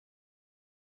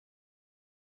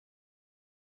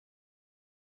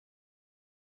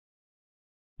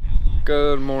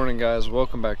Good morning, guys.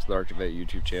 Welcome back to the ATTACKeD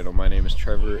YouTube channel. My name is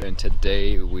Trevor, and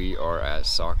today we are at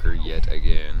soccer yet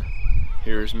again.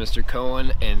 Here's Mr.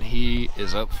 Cohen, and he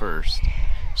is up first.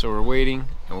 So we're waiting,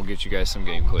 and we'll get you guys some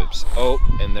game clips. Oh,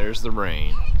 and there's the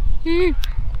rain. Woo!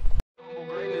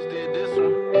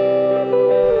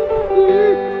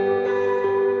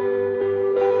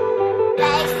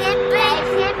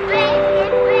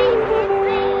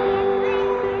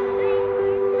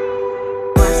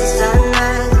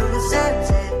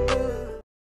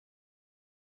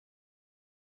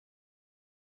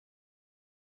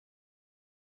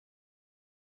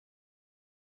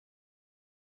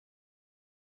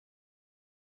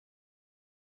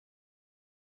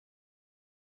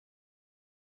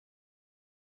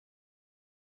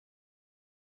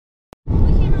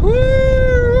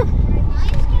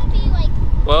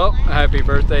 Well, happy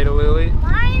birthday to Lily.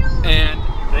 And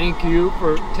thank you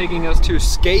for taking us to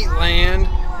Skateland,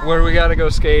 where we got to go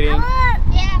skating.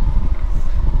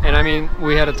 And I mean,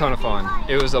 we had a ton of fun.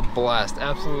 It was a blast,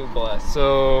 absolute blast.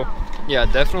 So yeah,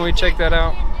 definitely check that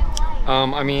out.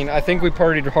 I mean, I think we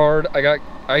partied hard. I got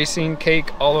icing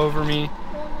cake all over me.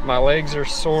 My legs are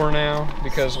sore now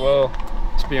because, well,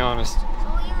 let's be honest.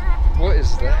 What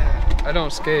is that? I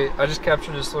don't skate. I just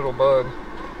captured this little bug.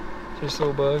 This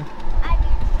little bug.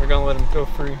 We're gonna let him go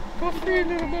free. Go free,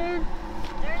 little bug.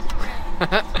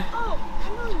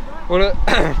 What a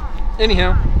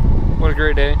anyhow, what a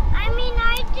great day. I mean,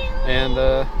 I do. And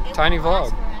tiny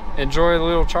vlog. Enjoy the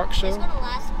little chalk show. It's gonna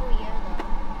last a full year,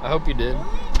 though. I hope you did,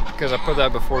 because I put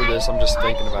that before this. I'm just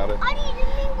thinking about it.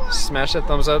 Smash that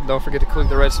thumbs up. Don't forget to click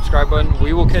the red subscribe button.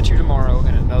 We will catch you tomorrow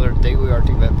in another daily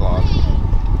ATTACKeD vlog.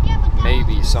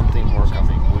 Maybe something more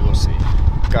coming. We will see.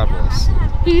 God bless.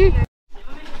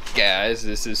 Guys,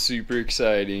 this is super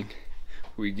exciting.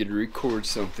 We get to record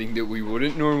something that we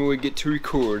wouldn't normally get to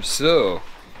record. So,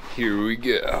 here we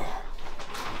go.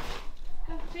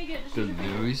 The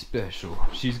Louis special.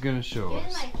 She's gonna show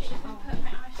us.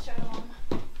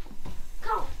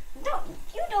 Go.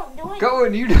 You don't do it. Go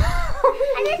and you do.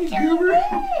 I didn't do it.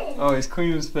 Oh, he's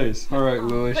cleaning his face. All right,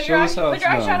 Lily, show us how it's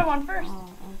done. Put your eyeshadow done. on first.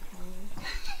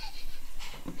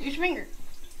 Use your finger.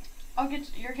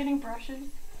 You're getting brushes.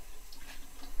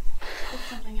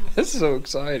 Something else. This is so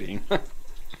exciting.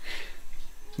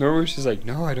 Normally she's like,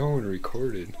 no, I don't want to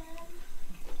record it.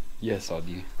 Yes, I'll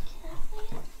do.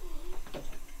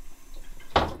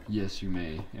 Yes, you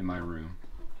may, in my room.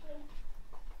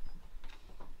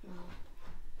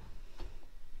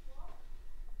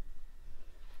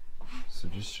 So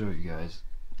just show you guys.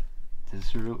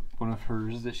 This is one of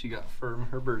hers that she got for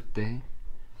her birthday.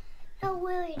 Oh,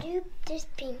 Willie, do this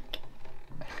pink.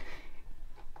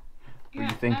 What are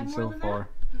you thinking so far?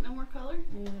 No more color?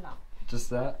 No. Just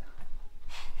that?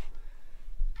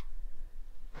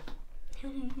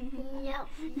 No.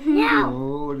 No.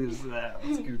 Oh, what is that?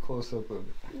 Let's get a close up of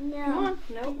it. No. Come on.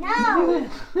 Nope. No.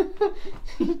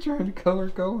 He's trying to color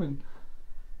Cohen.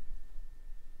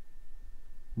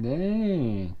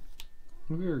 Dang.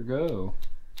 Look at her go.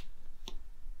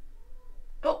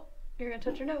 Oh, you're gonna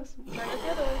touch your nose. Turn it the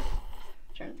other way.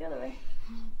 Turn it the other way.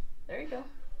 There you go.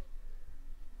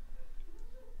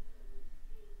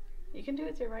 You can do it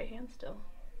with your right hand still.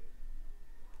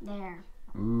 There.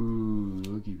 Ooh,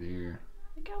 looky there.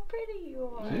 Look how pretty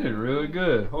you are. She did really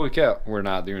good. Holy cow. We're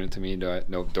not doing it to me.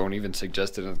 No, don't even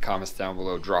suggest it in the comments down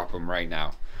below. Drop them right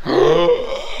now.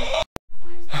 Oh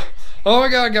my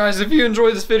god, guys, if you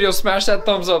enjoyed this video, smash that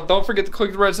thumbs up. Don't forget to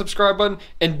click the red subscribe button,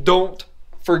 and don't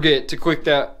forget to click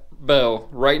that bell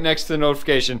right next to the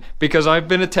notification, because I've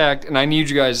been attacked and I need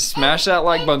you guys to smash that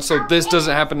like button so this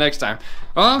doesn't happen next time.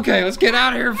 Okay, let's get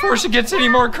out of here before she gets any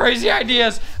more crazy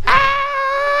ideas. Ah!